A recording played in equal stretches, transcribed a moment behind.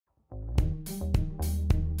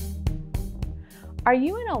Are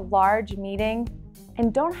you in a large meeting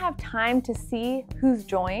and don't have time to see who's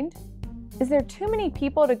joined? Is there too many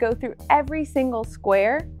people to go through every single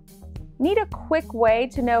square? Need a quick way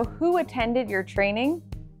to know who attended your training?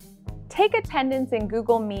 Take attendance in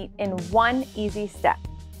Google Meet in one easy step.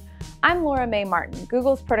 I'm Laura Mae Martin,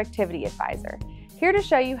 Google's Productivity Advisor, here to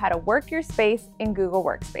show you how to work your space in Google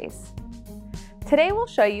Workspace. Today we'll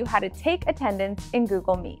show you how to take attendance in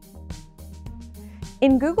Google Meet.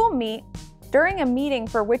 In Google Meet, during a meeting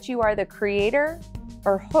for which you are the creator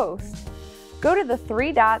or host, go to the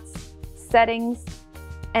three dots, Settings,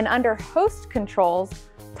 and under Host Controls,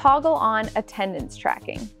 toggle on Attendance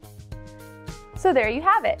Tracking. So there you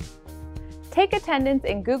have it. Take attendance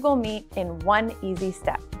in Google Meet in one easy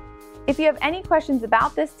step. If you have any questions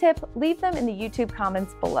about this tip, leave them in the YouTube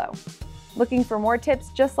comments below. Looking for more tips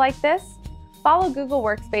just like this? Follow Google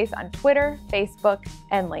Workspace on Twitter, Facebook,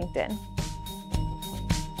 and LinkedIn.